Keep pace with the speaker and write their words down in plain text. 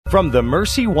From the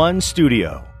Mercy One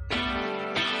studio.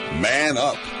 Man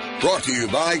Up, brought to you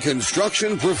by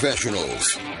Construction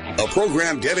Professionals, a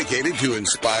program dedicated to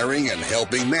inspiring and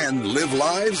helping men live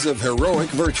lives of heroic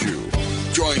virtue.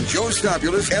 Join Joe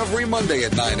Stopulus every Monday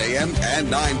at 9 a.m.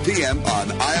 and 9 p.m.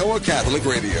 on Iowa Catholic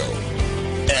Radio.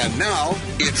 And now,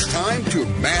 it's time to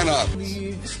Man Up.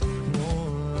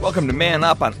 Welcome to Man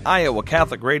Up on Iowa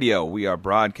Catholic Radio. We are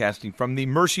broadcasting from the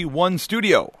Mercy One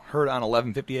studio, heard on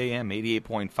 1150 AM,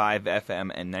 88.5 FM,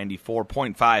 and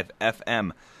 94.5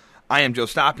 FM. I am Joe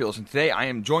Stopulus, and today I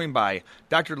am joined by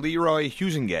Dr. Leroy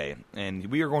Huizenga, and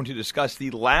we are going to discuss the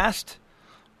last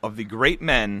of the great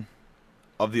men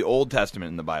of the Old Testament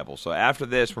in the Bible. So after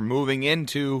this, we're moving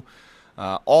into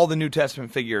all the New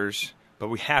Testament figures, but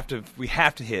we have to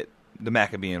hit the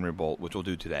Maccabean revolt, which we'll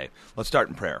do today. Let's start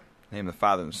in prayer. In the name of the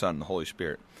Father, and the Son, and the Holy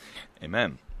Spirit.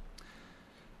 Amen.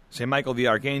 Saint Michael the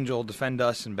Archangel, defend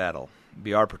us in battle.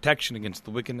 Be our protection against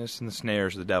the wickedness and the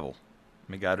snares of the devil.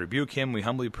 May God rebuke him, we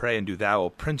humbly pray, and do thou, O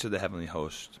Prince of the heavenly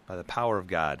host, by the power of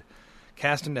God,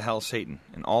 cast into hell Satan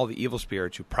and all the evil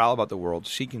spirits who prowl about the world,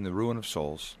 seeking the ruin of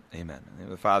souls. Amen. In the name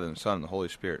of the Father, and the Son, and the Holy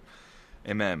Spirit.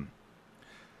 Amen.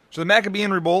 So the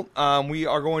Maccabean revolt, we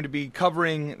are going to be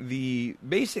covering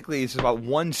basically this is about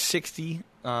 160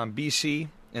 BC,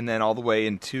 and then all the way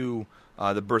into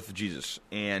the birth of Jesus.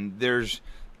 And there's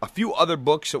a few other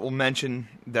books that we'll mention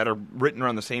that are written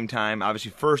around the same time,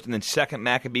 obviously first and then second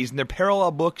Maccabees, and they're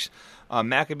parallel books.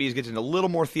 Maccabees gets into a little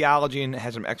more theology and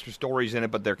has some extra stories in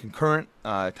it, but they're concurrent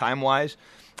time-wise.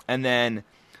 And then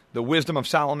the Wisdom of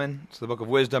Solomon, so the Book of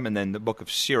Wisdom, and then the Book of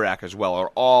Sirach as well,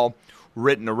 are all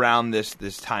written around this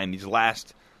time,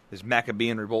 this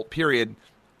Maccabean revolt period,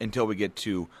 until we get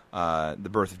to the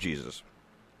birth of Jesus.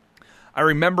 I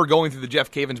remember going through the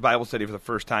Jeff Cavins Bible study for the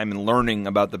first time and learning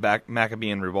about the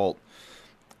Maccabean revolt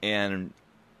and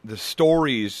the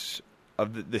stories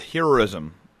of the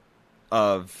heroism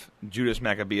of Judas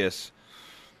Maccabeus.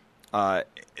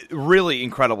 Really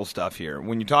incredible stuff here.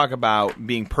 When you talk about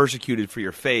being persecuted for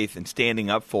your faith and standing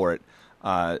up for it,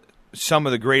 some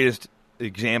of the greatest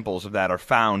examples of that are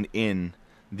found in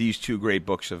these two great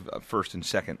books of 1st and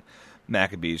 2nd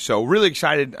Maccabees. So really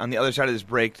excited on the other side of this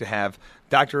break to have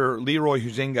Dr. Leroy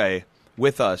Huizenga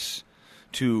with us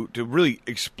to really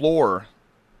explore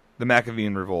the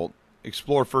Maccabean revolt,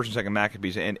 explore 1st and 2nd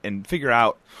Maccabees, and figure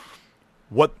out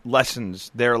what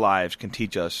lessons their lives can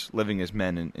teach us living as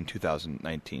men in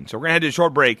 2019. So we're going to head to a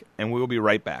short break, and we will be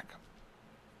right back.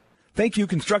 Thank you,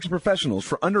 Construction Professionals,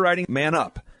 for underwriting Man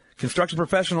Up. Construction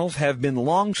Professionals have been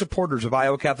long supporters of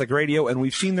Iowa Catholic Radio, and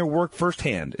we've seen their work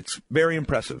firsthand. It's very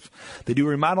impressive. They do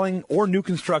remodeling or new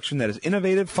construction that is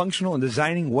innovative, functional, and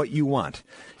designing what you want.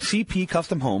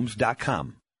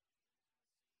 cpcustomhomes.com.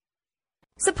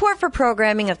 Support for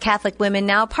programming of Catholic Women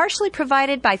Now partially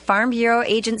provided by Farm Bureau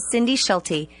agent Cindy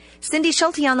Schulte. Cindy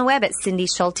Schulte on the web at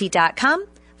cindyschulte.com,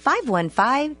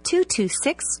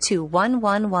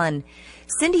 515-226-2111.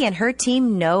 Cindy and her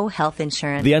team know health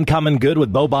insurance. The Uncommon Good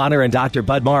with Bo Bonner and Dr.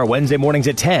 Bud Marr, Wednesday mornings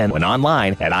at 10, when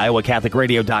online at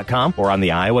iowacatholicradio.com or on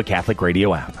the Iowa Catholic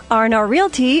Radio app. R&R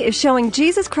Realty is showing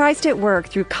Jesus Christ at work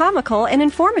through comical and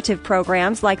informative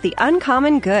programs like The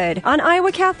Uncommon Good on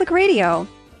Iowa Catholic Radio.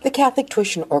 The Catholic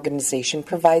Tuition Organization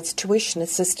provides tuition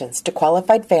assistance to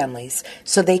qualified families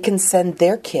so they can send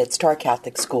their kids to our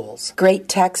Catholic schools. Great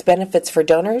tax benefits for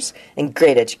donors and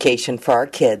great education for our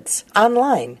kids.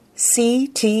 Online,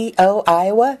 ctoiowa.org.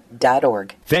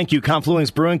 Thank you, Confluence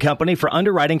Brewing Company, for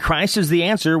underwriting Christ is the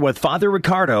Answer with Father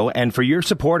Ricardo and for your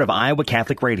support of Iowa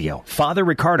Catholic Radio. Father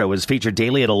Ricardo is featured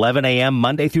daily at 11 a.m.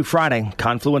 Monday through Friday.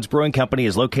 Confluence Brewing Company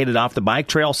is located off the bike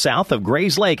trail south of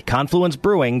Grays Lake.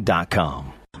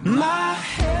 ConfluenceBrewing.com. My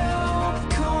help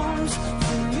comes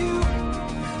from you.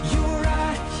 You're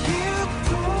right here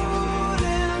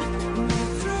pulling me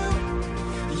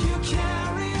through. You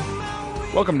carry my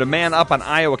weight. Welcome to Man Up on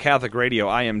Iowa Catholic Radio.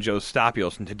 I am Joe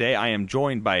Stopulus, and today I am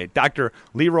joined by Dr.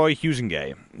 Leroy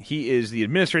Huizenga. He is the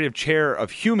Administrative Chair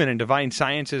of Human and Divine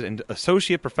Sciences and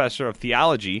Associate Professor of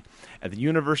Theology at the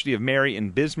University of Mary in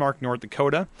Bismarck, North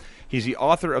Dakota. He's the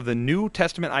author of the New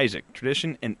Testament Isaac,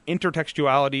 Tradition and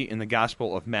Intertextuality in the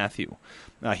Gospel of Matthew.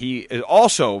 He is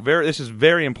also, this is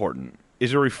very important,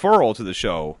 is a referral to the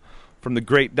show from the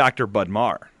great Dr. Bud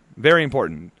Marr. Very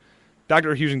important.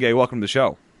 Dr. Huizenga, welcome to the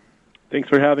show. Thanks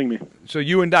for having me. So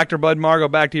you and Dr. Bud Marr go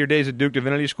back to your days at Duke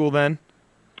Divinity School then?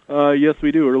 Yes,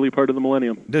 we do, early part of the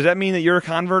millennium. Does that mean that you're a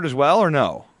convert as well, or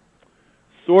no?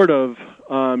 Sort of.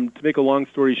 To make a long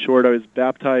story short, I was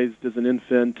baptized as an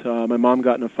infant. My mom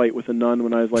got in a fight with a nun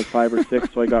when I was like 5 or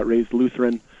 6, so I got raised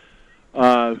Lutheran.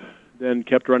 Then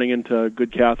kept running into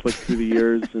good Catholics through the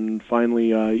years, and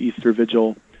finally Easter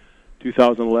Vigil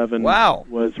 2011 Wow.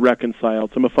 was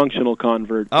reconciled. So I'm a functional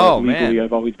convert. Oh, legally, man.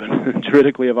 I've always been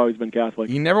juridically, I've always been Catholic.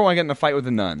 You never want to get in a fight with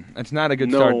a nun. That's not a good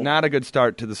No. start. Not a good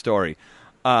start to the story.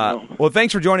 No. Well,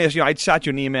 thanks for joining us. I shot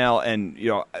you an email, and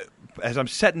as I'm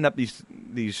setting up these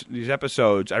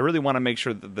episodes, I really want to make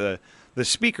sure that the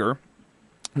speaker,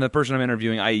 the person I'm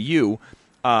interviewing, i.e. you,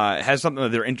 has something that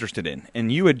they're interested in.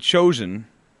 And you had chosen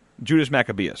Judas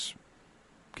Maccabeus.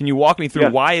 Can you walk me through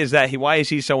why is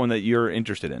he someone that you're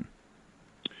interested in?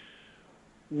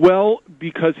 Well,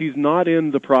 because he's not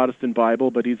in the Protestant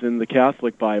Bible, but he's in the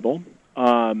Catholic Bible.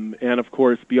 And, of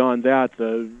course, beyond that,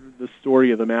 the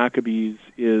story of the Maccabees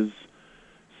is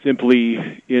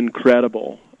simply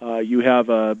incredible. You have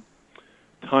a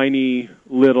tiny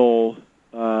little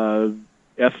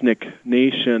ethnic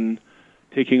nation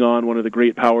taking on one of the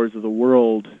great powers of the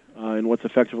world in what's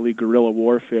effectively guerrilla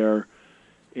warfare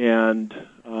and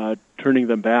turning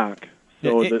them back.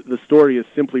 So the story is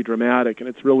simply dramatic, and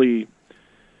it's really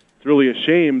a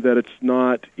shame that it's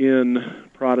not in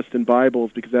Protestant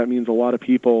Bibles, because that means a lot of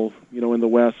people, in the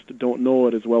West don't know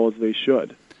it as well as they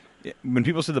should. When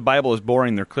people say the Bible is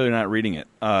boring, they're clearly not reading it.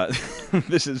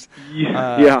 This is,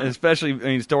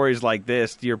 especially stories like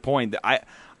this. To your point,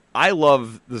 I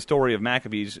love the story of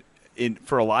Maccabees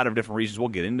for a lot of different reasons. We'll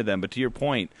get into them, but to your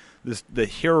point, the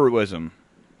heroism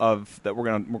that we're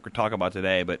going to talk about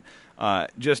today, but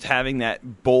just having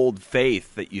that bold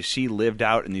faith that you see lived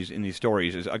out in these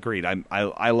stories is agreed.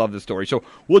 I love the story, so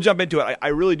we'll jump into it. I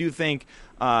really do think,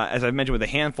 as I've mentioned with a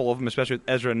handful of them, especially with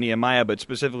Ezra and Nehemiah, but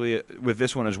specifically with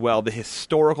this one as well, the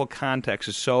historical context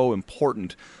is so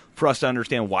important for us to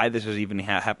understand why this is even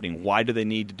happening. Why do they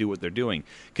need to do what they're doing?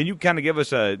 Can you kind of give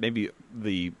us maybe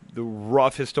the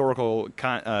rough historical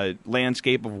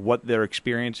landscape of what they're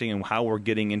experiencing and how we're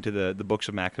getting into the books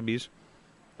of Maccabees?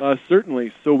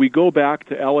 Certainly. So we go back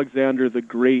to Alexander the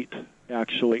Great,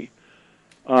 actually.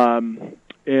 And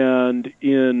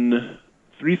in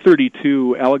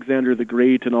 332, Alexander the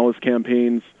Great and all his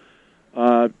campaigns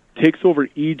takes over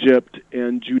Egypt,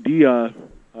 and Judah,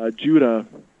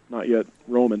 not yet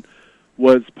Roman,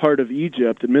 was part of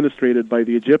Egypt, administrated by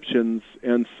the Egyptians,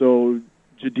 and so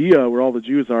Judea, where all the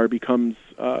Jews are, becomes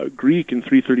Greek in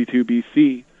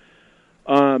 332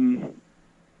 BC.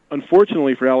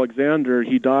 Unfortunately for Alexander,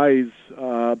 he dies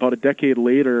about a decade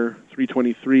later,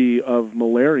 323, of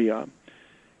malaria,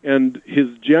 and his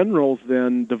generals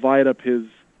then divide up his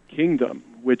kingdom,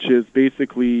 which is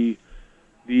basically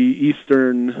the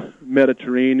eastern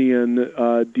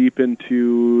Mediterranean, deep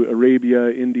into Arabia,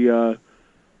 India,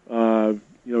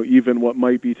 even what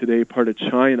might be today part of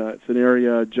China. It's an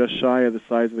area just shy of the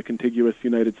size of the contiguous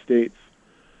United States.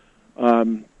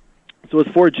 So his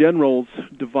four generals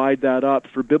divide that up.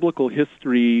 For biblical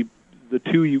history, the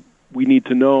two we need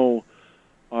to know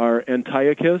are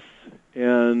Antiochus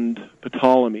and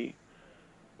Ptolemy.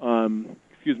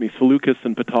 Seleucus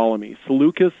and Ptolemy.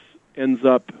 Seleucus ends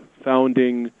up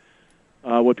founding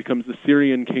what becomes the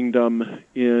Syrian kingdom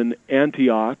in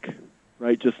Antioch,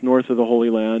 right, just north of the Holy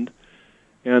Land.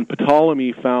 And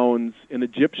Ptolemy founds an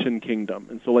Egyptian kingdom.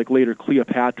 And so, like later,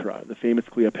 Cleopatra, the famous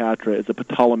Cleopatra, is a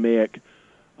Ptolemaic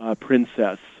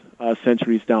princess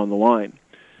centuries down the line.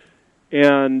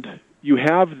 And you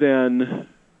have then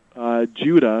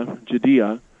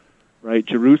Judea, right,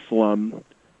 Jerusalem,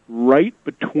 right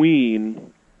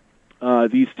between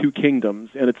these two kingdoms.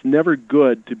 And it's never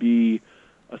good to be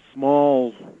a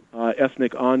small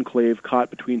ethnic enclave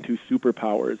caught between two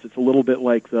superpowers. It's a little bit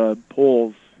like the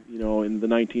Poles, in the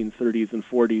 1930s and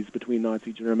 40s between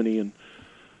Nazi Germany and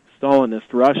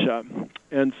Stalinist Russia.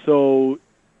 And so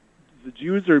the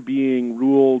Jews are being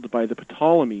ruled by the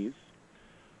Ptolemies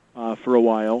for a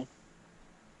while.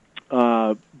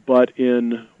 But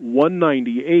in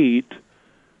 198,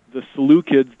 the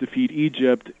Seleucids defeat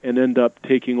Egypt and end up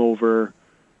taking over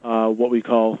what we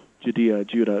call Judah,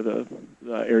 the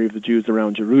area of the Jews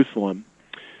around Jerusalem.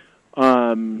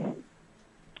 And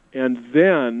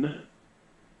then,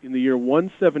 in the year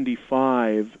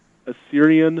 175, a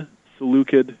Syrian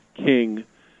Seleucid king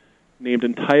named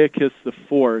Antiochus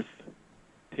IV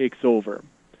takes over.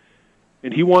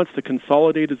 And he wants to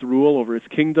consolidate his rule over his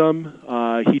kingdom.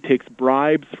 He takes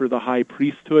bribes for the high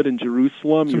priesthood in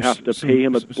Jerusalem. You have to pay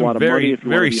him a lot of money if you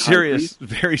want to be high priest.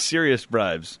 Very serious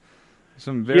bribes.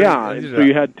 So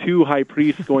you had two high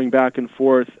priests going back and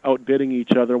forth, outbidding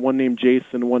each other, one named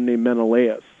Jason, one named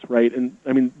Menelaus, right? And,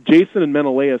 Jason and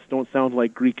Menelaus don't sound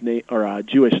like Greek or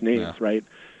Jewish names, right?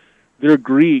 They're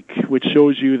Greek, which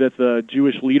shows you that the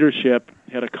Jewish leadership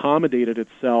had accommodated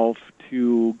itself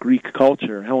to Greek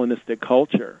culture, Hellenistic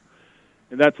culture.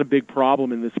 And that's a big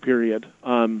problem in this period.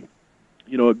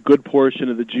 a good portion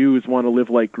of the Jews want to live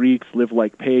like Greeks, live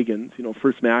like pagans.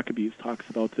 First Maccabees talks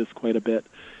about this quite a bit.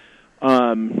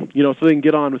 So they can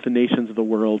get on with the nations of the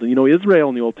world. And, Israel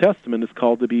in the Old Testament is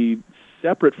called to be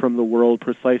separate from the world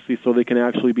precisely so they can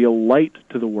actually be a light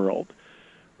to the world,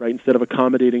 right? Instead of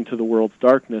accommodating to the world's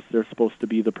darkness, they're supposed to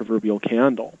be the proverbial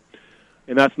candle.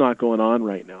 And that's not going on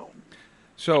right now.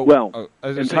 So,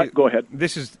 go ahead.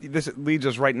 This leads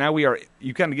us right now.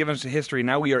 You kind of given us a history.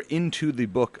 Now we are into the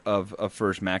book of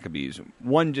First Maccabees.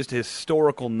 One just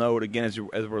historical note again, as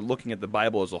we're looking at the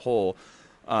Bible as a whole.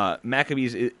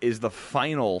 Maccabees is the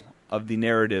final of the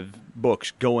narrative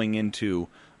books going into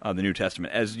the New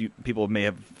Testament, as people may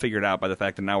have figured out by the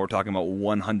fact that now we're talking about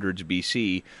 100s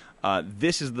BC.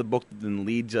 This is the book that then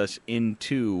leads us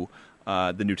into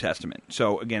the New Testament.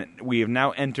 So again, we have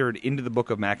now entered into the book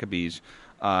of Maccabees.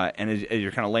 And as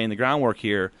you're kind of laying the groundwork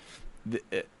here,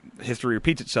 history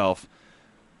repeats itself.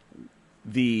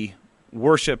 The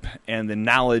worship and the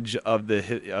knowledge of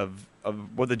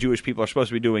what the Jewish people are supposed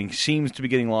to be doing seems to be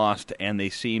getting lost, and they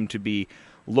seem to be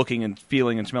looking and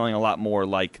feeling and smelling a lot more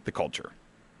like the culture.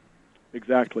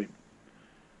 Exactly.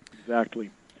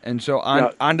 And so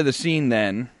onto the scene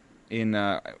then. I'm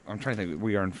trying to think.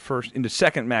 We are into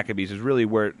Second Maccabees is really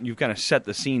where you've kind of set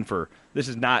the scene for this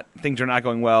is not things are not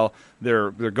going well.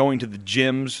 They're going to the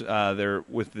gyms.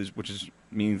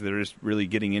 Means they're just really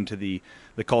getting into the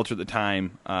culture at the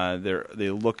time.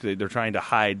 They're trying to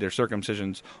hide their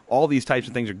circumcisions. All these types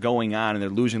of things are going on, and they're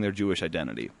losing their Jewish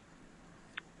identity.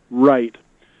 Right.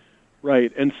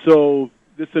 And so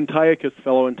this Antiochus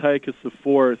fellow, Antiochus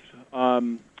IV,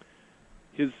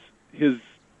 his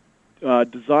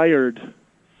desired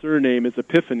surname is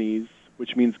Epiphanes,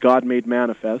 which means God made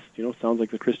manifest. Sounds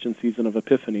like the Christian season of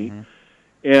Epiphany. Mm-hmm.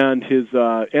 And his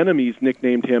enemies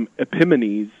nicknamed him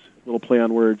Epimanes, little play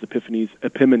on words, Epiphanies,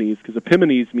 Epimanes, because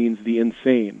Epimanes means the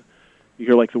insane. You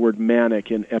hear like the word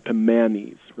manic in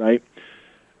Epimanes, right?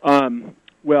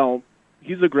 Well,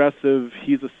 he's aggressive,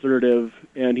 he's assertive,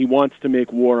 and he wants to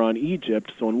make war on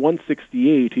Egypt. So in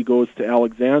 168, he goes to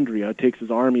Alexandria, takes his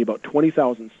army about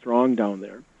 20,000 strong down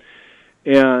there,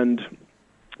 and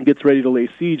gets ready to lay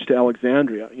siege to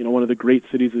Alexandria, one of the great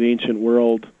cities of the ancient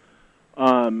world.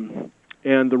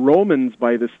 And the Romans,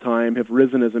 by this time, have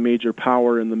risen as a major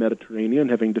power in the Mediterranean,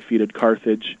 having defeated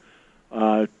Carthage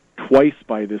twice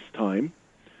by this time.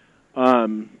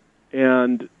 And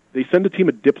they send a team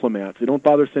of diplomats. They don't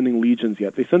bother sending legions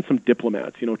yet. They send some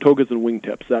diplomats, togas and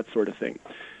wingtips, that sort of thing.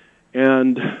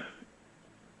 And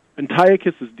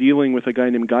Antiochus is dealing with a guy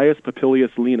named Gaius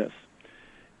Popilius Linus.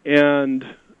 And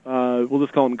we'll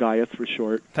just call him Gaius for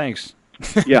short. Thanks.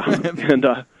 Yeah.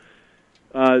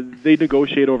 And they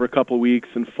negotiate over a couple of weeks,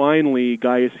 and finally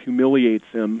Gaius humiliates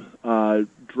him,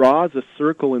 draws a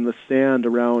circle in the sand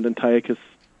around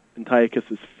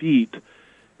Antiochus's feet,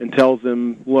 and tells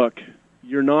him, look,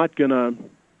 you're not going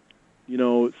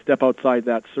to, step outside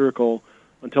that circle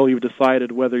until you've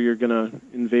decided whether you're going to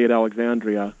invade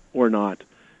Alexandria or not.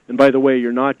 And by the way,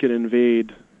 you're not going to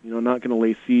invade, not going to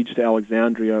lay siege to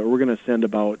Alexandria, or we're going to send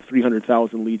about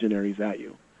 300,000 legionaries at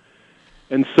you.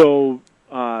 And so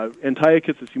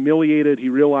Antiochus is humiliated. He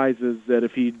realizes that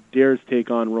if he dares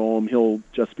take on Rome, he'll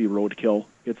just be roadkill.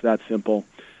 It's that simple.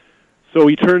 So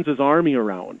he turns his army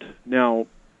around. Now,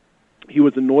 he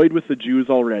was annoyed with the Jews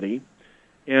already,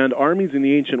 and armies in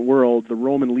the ancient world, the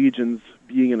Roman legions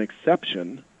being an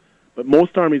exception, but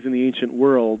most armies in the ancient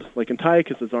world, like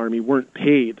Antiochus's army, weren't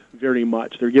paid very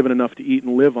much. They're given enough to eat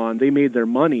and live on. They made their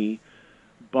money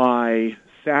by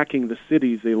sacking the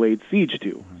cities they laid siege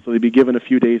to. So they'd be given a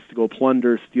few days to go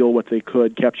plunder, steal what they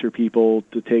could, capture people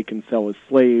to take and sell as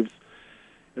slaves.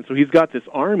 And so he's got this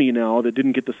army now that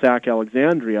didn't get to sack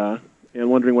Alexandria and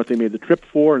wondering what they made the trip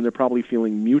for, and they're probably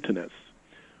feeling mutinous.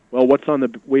 Well, what's on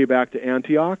the way back to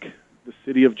Antioch? The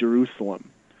city of Jerusalem.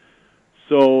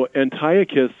 So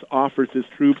Antiochus offers his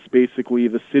troops basically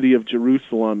the city of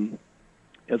Jerusalem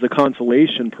as a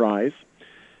consolation prize.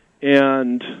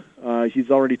 And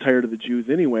he's already tired of the Jews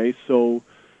anyway, so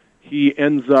he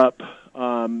ends up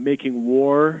making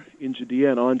war in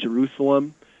Judea and on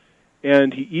Jerusalem,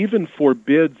 and he even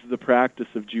forbids the practice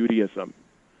of Judaism.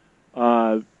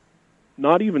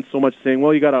 Not even so much saying,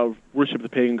 well, you got to worship the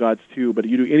pagan gods too, but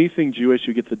you do anything Jewish,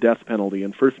 you get the death penalty.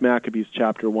 And First Maccabees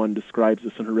chapter 1 describes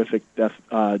this in horrific death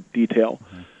detail.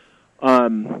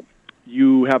 Mm-hmm.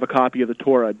 You have a copy of the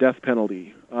Torah, death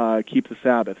penalty. Keep the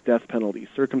Sabbath, death penalty.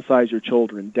 Circumcise your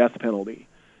children, death penalty.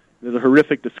 There's a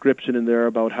horrific description in there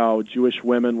about how Jewish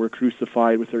women were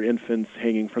crucified with their infants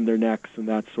hanging from their necks and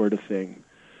that sort of thing.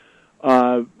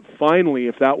 Finally,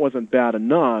 if that wasn't bad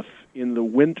enough, in the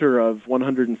winter of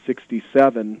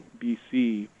 167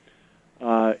 BC,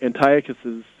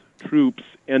 Antiochus's troops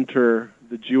enter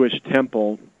the Jewish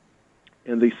temple,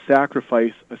 and they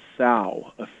sacrifice a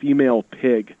sow, a female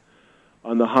pig,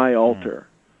 on the high altar.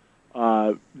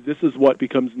 This is what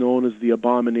becomes known as the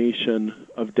abomination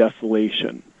of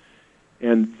desolation.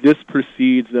 And this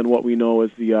precedes then what we know as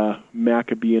the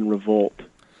Maccabean revolt.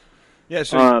 Yeah,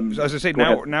 so as I say,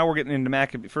 now we're getting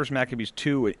into First Maccabees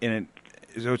 2, and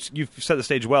you've set the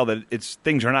stage well that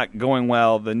things are not going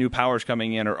well. The new powers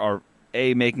coming in are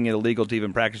making it illegal to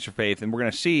even practice your faith, and we're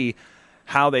going to see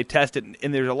how they test it.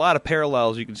 And there's a lot of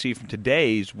parallels you can see from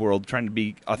today's world trying to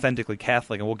be authentically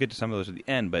Catholic, and we'll get to some of those at the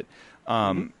end. But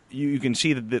you can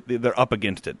see that they're up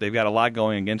against it. They've got a lot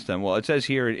going against them. Well, it says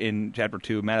here in chapter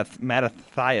 2,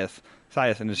 Mattathias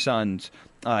and his sons,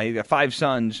 he's got 5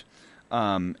 sons,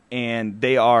 and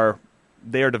they are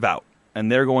devout,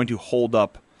 and they're going to hold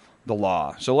up the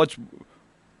law. So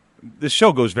this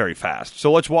show goes very fast.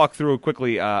 So let's walk through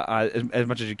quickly as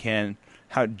much as you can.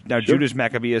 Now Judas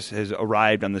Maccabeus has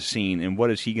arrived on the scene, and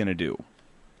what is he going to do?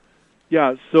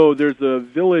 Yeah, so there's a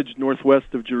village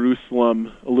northwest of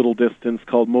Jerusalem, a little distance,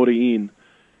 called Modi'in,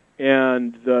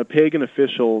 and the pagan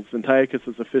officials,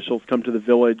 Antiochus's officials, come to the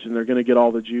village, and they're going to get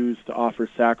all the Jews to offer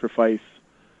sacrifice,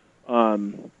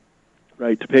 to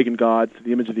pagan gods, to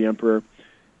the image of the emperor,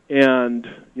 and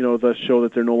thus show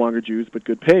that they're no longer Jews but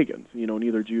good pagans.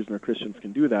 Neither Jews nor Christians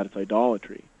can do that; it's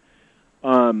idolatry.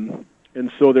 And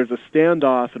so there's a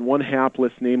standoff, and one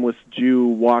hapless, nameless Jew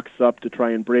walks up to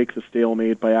try and break the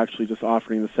stalemate by actually just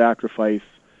offering the sacrifice.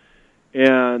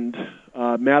 And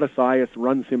Mattathias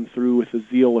runs him through with the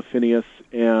zeal of Phineas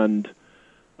and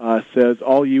says,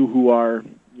 "All you who are,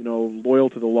 loyal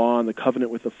to the law and the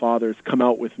covenant with the fathers, come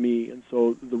out with me." And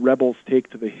so the rebels take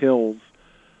to the hills,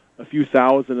 a few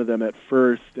thousand of them at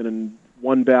first, and in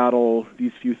one battle,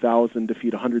 these few thousand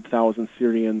defeat 100,000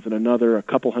 Syrians, and another, a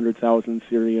couple 100,000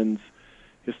 Syrians.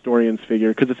 Historians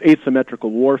figure, because it's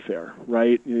asymmetrical warfare,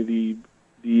 right? The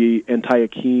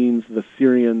Antiochenes, the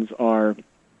Syrians are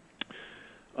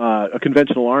a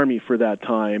conventional army for that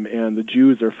time, and the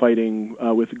Jews are fighting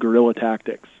with guerrilla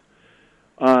tactics.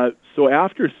 So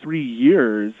after 3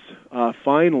 years,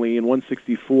 finally, in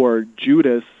 164,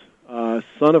 Judas,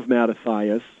 son of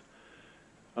Mattathias,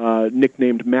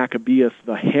 nicknamed Maccabeus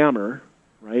the Hammer,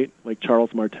 right? Like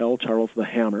Charles Martel, Charles the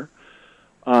Hammer.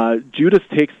 Judas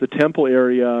takes the temple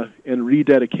area and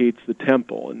rededicates the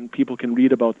temple, and people can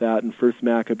read about that in 1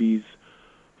 Maccabees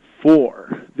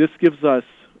 4. This gives us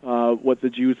what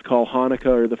the Jews call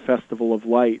Hanukkah, or the Festival of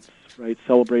Lights, right,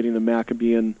 celebrating the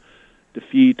Maccabean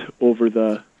defeat over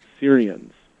the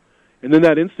Syrians. And then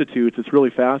that institutes, it's really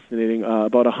fascinating,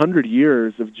 about 100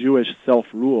 years of Jewish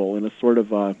self-rule in a sort of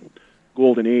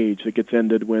golden age that gets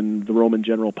ended when the Roman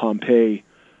general Pompey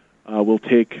will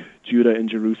take Judah and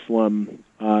Jerusalem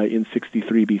in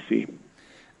 63 B.C.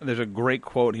 There's a great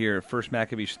quote here, 1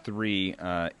 Maccabees 3,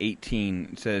 18.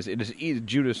 It says,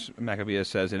 Judas Maccabeus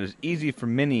says, "It is easy for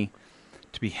many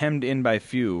to be hemmed in by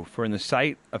few, for in the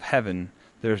sight of heaven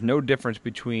there is no difference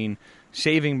between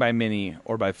saving by many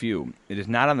or by few. It is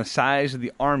not on the size of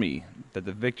the army that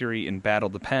the victory in battle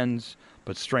depends,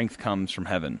 but strength comes from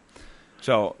heaven."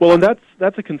 So, well, and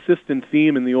that's a consistent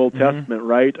theme in the Old Testament,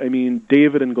 right? I mean,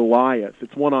 David and Goliath,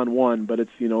 it's one-on-one, but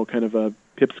it's, kind of a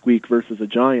pipsqueak versus a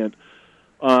giant.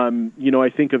 I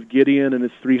think of Gideon and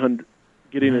his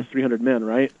 300 men,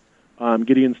 right?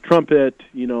 Gideon's trumpet,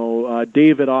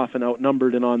 David often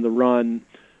outnumbered and on the run,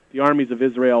 the armies of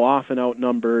Israel often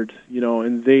outnumbered,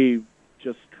 and they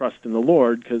just trust in the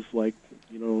Lord because,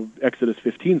 Exodus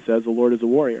 15 says, the Lord is a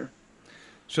warrior.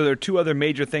 So there are 2 other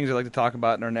major things I'd like to talk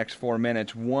about in our next 4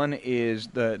 minutes. One is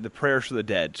the prayers for the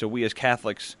dead. So we as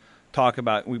Catholics talk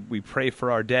about, we pray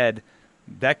for our dead.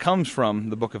 That comes from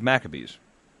the book of Maccabees.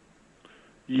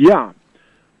 Yeah.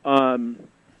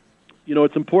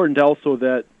 It's important also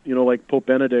that, like Pope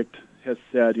Benedict has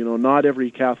said, not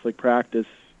every Catholic practice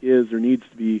is or needs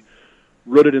to be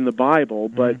rooted in the Bible,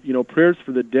 but, prayers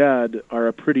for the dead are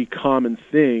a pretty common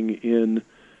thing in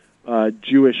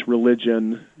Jewish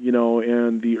religion,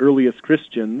 and the earliest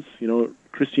Christians,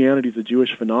 Christianity is a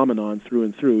Jewish phenomenon through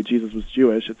and through. Jesus was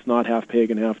Jewish. It's not half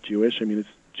pagan, half Jewish. I mean, it's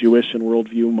Jewish in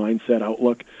worldview, mindset,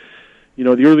 outlook.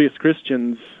 The earliest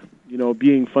Christians,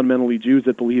 being fundamentally Jews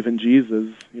that believe in Jesus,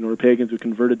 or pagans who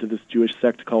converted to this Jewish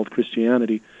sect called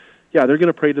Christianity, yeah, they're going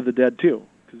to pray to the dead too,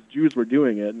 because Jews were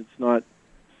doing it, and it's not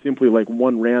simply like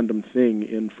one random thing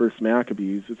in First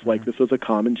Maccabees. It's like this was a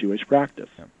common Jewish practice.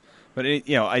 Yeah. But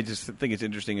I just think it's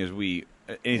interesting as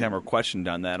anytime we're questioned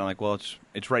on that, I'm like, well,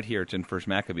 it's right here. It's in First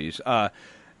Maccabees.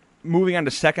 Moving on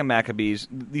to Second Maccabees,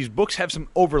 these books have some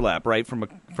overlap, right,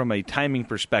 from a timing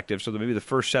perspective. So maybe the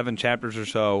first 7 chapters or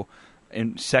so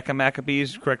in Second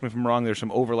Maccabees. Correct me if I'm wrong. There's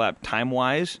some overlap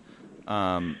time-wise.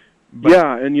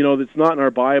 Yeah, and it's not in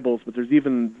our Bibles, but there's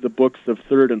even the books of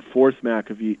Third and Fourth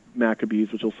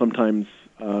Maccabees, which you'll sometimes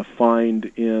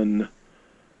find in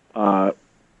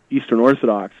Eastern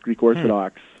Orthodox, Greek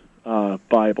Orthodox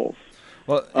Bibles.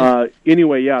 Well,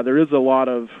 anyway, yeah, there is a lot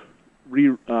of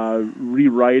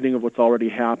rewriting of what's already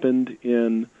happened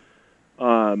in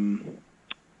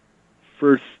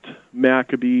First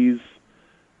Maccabees.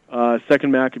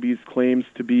 Second Maccabees claims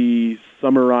to be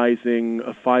summarizing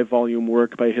a 5-volume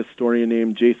work by a historian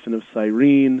named Joensen of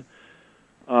Cyrene.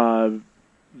 The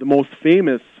most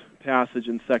famous passage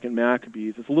in Second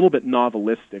Maccabees is a little bit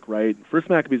novelistic, right? First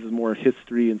Maccabees is more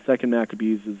history, and Second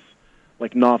Maccabees is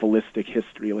like novelistic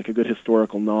history, like a good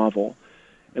historical novel.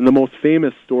 And the most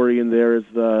famous story in there is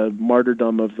the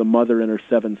martyrdom of the mother and her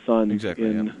 7 sons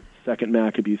in Second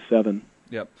Maccabees 7.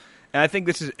 Yep. And I think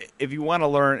this is, if you want to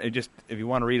learn, if you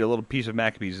want to read a little piece of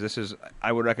Maccabees,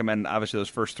 I would recommend, obviously, those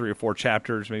first 3 or 4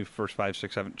 chapters, maybe first 5,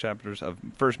 6, 7 chapters of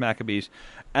First Maccabees,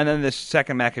 and then this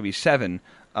Second Maccabees 7,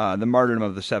 the martyrdom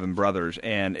of the 7 brothers.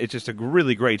 And it's just a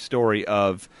really great story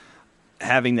of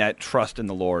having that trust in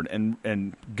the Lord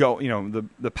and go,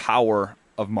 the power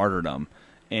of martyrdom.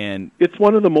 And it's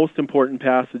one of the most important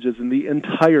passages in the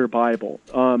entire Bible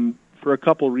for a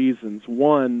couple reasons.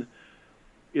 One,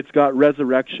 it's got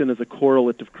resurrection as a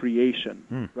correlate of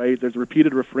creation, right? There's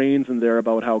repeated refrains in there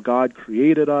about how God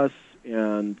created us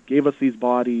and gave us these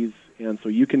bodies, and so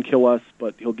you can kill us,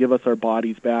 but he'll give us our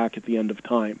bodies back at the end of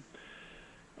time.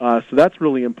 So that's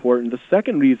really important. The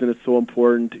second reason it's so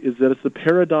important is that it's the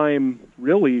paradigm,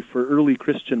 really, for early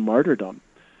Christian martyrdom.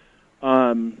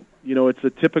 It's a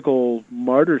typical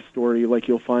martyr story like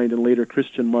you'll find in later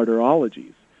Christian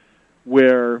martyrologies,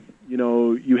 where,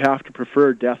 you have to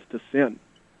prefer death to sin.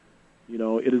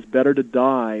 It is better to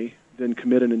die than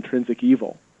commit an intrinsic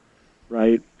evil,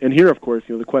 right? And here, of course,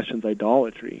 the question's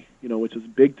idolatry, which is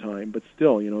big time, but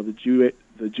still,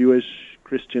 the Jewish,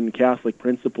 Christian, Catholic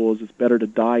principle is it's better to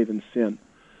die than sin.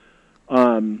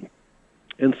 And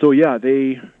so, yeah,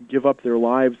 they give up their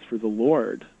lives for the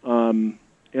Lord. And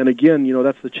again,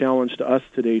 that's the challenge to us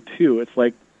today, too. It's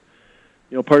like,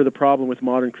 part of the problem with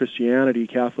modern Christianity,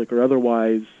 Catholic or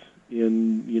otherwise,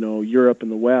 in, Europe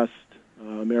and the West,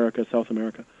 America, South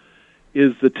America,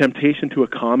 is the temptation to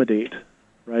accommodate,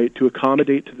 right? To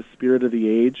accommodate to the spirit of the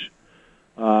age,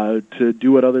 to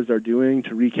do what others are doing,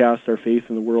 to recast our faith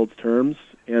in the world's terms,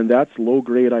 and that's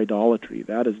low-grade idolatry.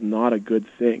 That is not a good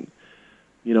thing.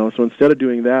 So instead of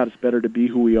doing that, it's better to be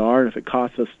who we are, and if it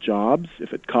costs us jobs,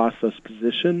 if it costs us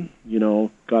position,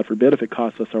 God forbid, if it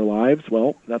costs us our lives,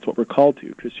 well, that's what we're called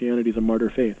to. Christianity is a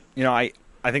martyr faith. I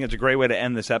think it's a great way to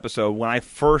end this episode. When I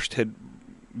first had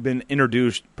been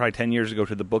introduced probably 10 years ago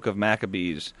to the book of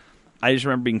Maccabees, I just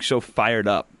remember being so fired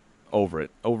up over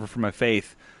for my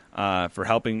faith, for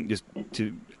helping just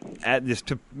to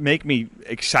make me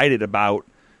excited about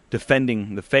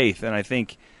defending the faith. And I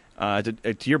think,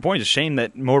 to your point, it's a shame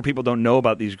that more people don't know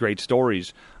about these great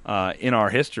stories in our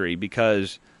history,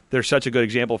 because they're such a good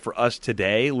example for us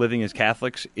today, living as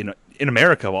Catholics in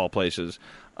America, of all places.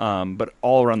 But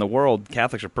all around the world,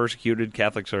 Catholics are persecuted.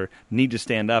 Catholics need to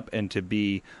stand up and to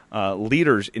be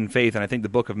leaders in faith. And I think the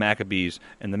book of Maccabees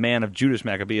and the man of Judas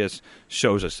Maccabeus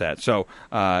shows us that. So,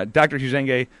 Dr.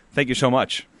 Huizenga, thank you so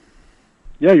much.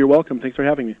 Yeah, you're welcome. Thanks for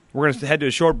having me. We're going to head to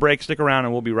a short break. Stick around,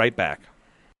 and we'll be right back.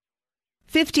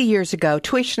 50 years ago,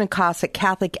 tuition costs at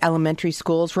Catholic elementary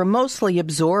schools were mostly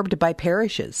absorbed by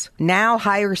parishes. Now,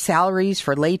 higher salaries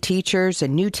for lay teachers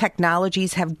and new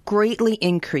technologies have greatly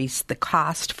increased the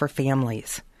cost for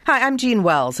families. Hi, I'm Jean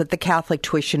Wells at the Catholic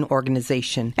Tuition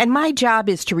Organization, and my job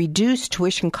is to reduce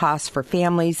tuition costs for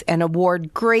families and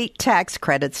award great tax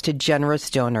credits to generous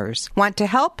donors. Want to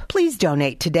help? Please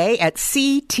donate today at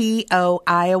ctoiowa.org.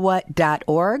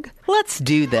 Let's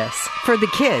do this for the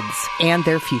kids and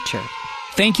their future.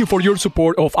 Thank you for your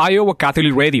support of Iowa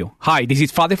Catholic Radio. Hi, this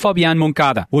is Father Fabian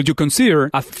Moncada. Would you consider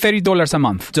a $30 a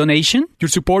month donation? Your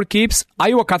support keeps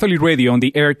Iowa Catholic Radio on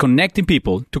the air, connecting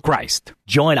people to Christ.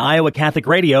 Join Iowa Catholic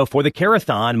Radio for the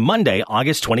Carathon Monday,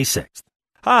 August 26th.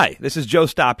 Hi, this is Joe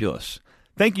Stopulus.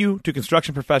 Thank you to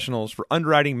construction professionals for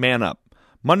underwriting Man Up,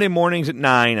 Monday mornings at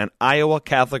 9 on Iowa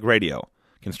Catholic Radio.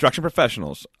 Construction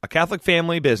Professionals, a Catholic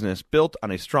family business built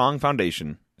on a strong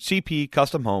foundation.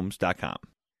 CPCustomHomes.com.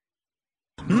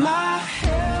 My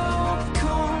help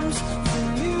comes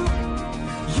from you.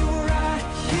 You're right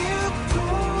here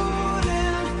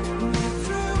pulling me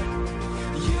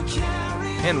through. You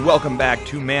carry. And welcome back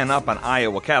to Man Up on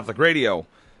Iowa Catholic Radio.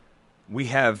 We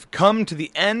have come to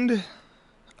the end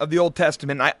of the Old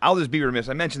Testament, I'll just be remiss.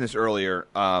 I mentioned this earlier.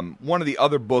 One of the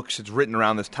other books that's written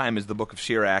around this time is the book of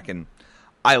Sirach, and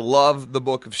I love the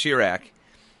book of Sirach.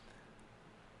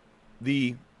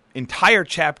 The entire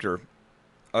chapter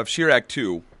of Sirach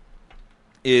 2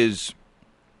 is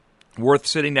worth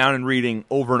sitting down and reading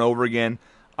over and over again.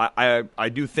 I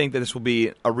do think that this will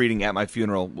be a reading at my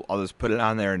funeral. I'll just put it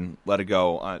on there and let it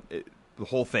go. The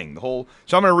whole thing. So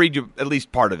I'm going to read you at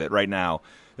least part of it right now.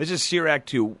 This is Sirach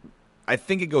 2. I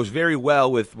think it goes very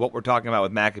well with what we're talking about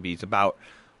with Maccabees, about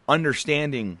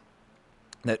understanding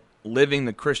that living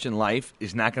the Christian life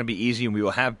is not going to be easy and we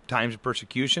will have times of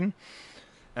persecution.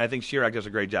 And I think Sirach does a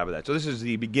great job of that. So this is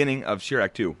the beginning of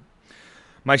Sirach 2.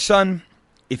 My son,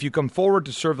 if you come forward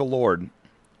to serve the Lord,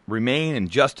 remain in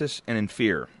justice and in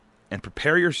fear, and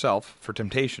prepare yourself for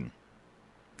temptation.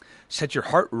 Set your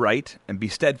heart right and be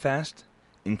steadfast.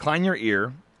 Incline your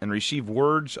ear and receive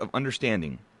words of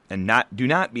understanding, and do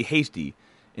not be hasty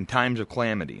in times of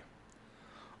calamity.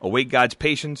 Await God's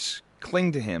patience,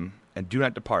 cling to him, and do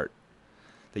not depart,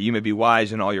 that you may be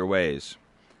wise in all your ways.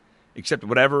 Accept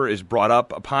whatever is brought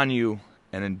up upon you,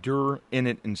 and endure in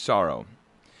it in sorrow.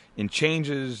 In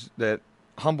changes that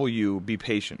humble you, be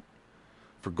patient.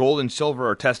 For gold and silver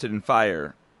are tested in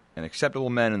fire, and acceptable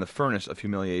men in the furnace of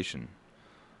humiliation.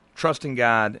 Trust in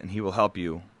God, and he will help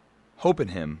you. Hope in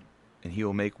him, and he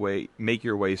will make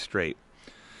your way straight.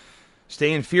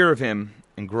 Stay in fear of him,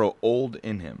 and grow old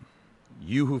in him.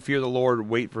 You who fear the Lord,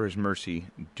 wait for his mercy.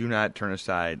 Do not turn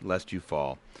aside, lest you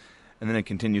fall. And then it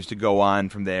continues to go on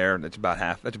from there. That's about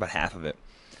half of it.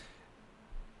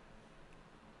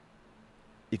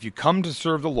 If you come to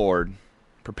serve the Lord,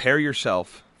 prepare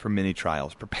yourself for many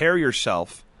trials. Prepare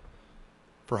yourself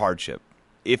for hardship.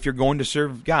 If you're going to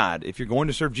serve God, if you're going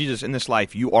to serve Jesus in this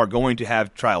life, you are going to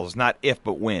have trials. Not if,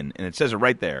 but when. And it says it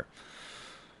right there.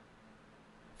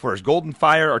 For as gold and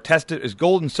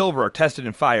silver are tested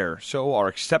in fire, so are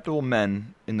acceptable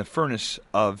men in the furnace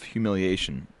of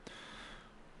humiliation.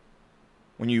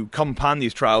 When you come upon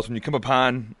these trials, when you come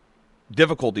upon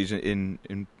difficulties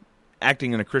in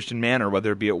acting in a Christian manner,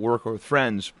 whether it be at work or with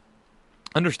friends,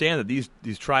 understand that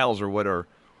these trials are what are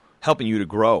helping you to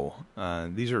grow.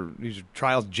 These are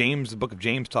trials. The book of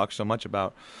James talks so much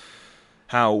about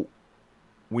how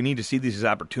we need to see these as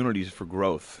opportunities for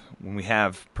growth when we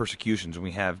have persecutions, when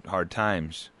we have hard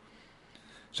times.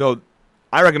 So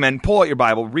I recommend pull out your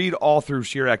Bible, read all through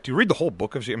Sirach 2. Read the whole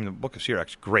book of Sirach. The book of Sirach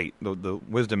is great. The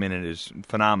wisdom in it is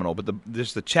phenomenal. But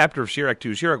the chapter of Sirach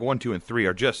 2, Sirach 1, 2, and 3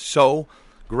 are just so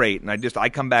great. And I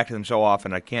come back to them so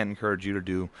often. I can't encourage you to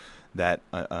do that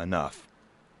enough.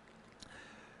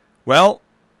 Well,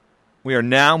 we are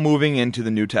now moving into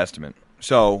the New Testament.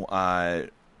 So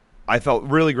I felt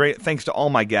really great. Thanks to all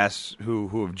my guests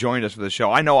who have joined us for the show.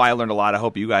 I know I learned a lot. I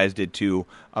hope you guys did too,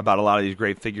 about a lot of these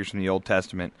great figures from the Old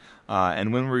Testament.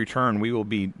 And when we return, we will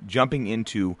be jumping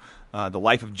into the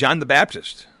life of John the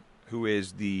Baptist, who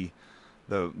is the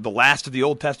last of the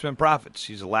Old Testament prophets.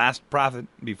 He's the last prophet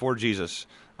before Jesus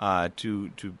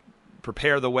to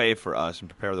prepare the way for us and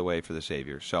prepare the way for the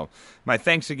Savior. So my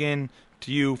thanks again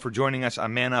to you for joining us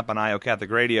on Man Up on Iowa Catholic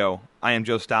Radio. I am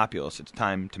Joe Stopulus. It's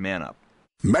time to man up.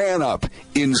 Man Up,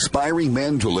 inspiring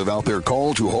men to live out their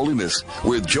call to holiness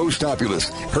with Joe Stopulus.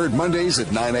 Heard Mondays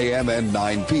at 9 a.m. and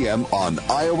 9 p.m. on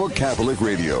Iowa Catholic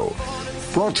Radio.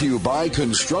 Brought to you by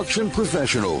Construction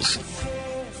Professionals.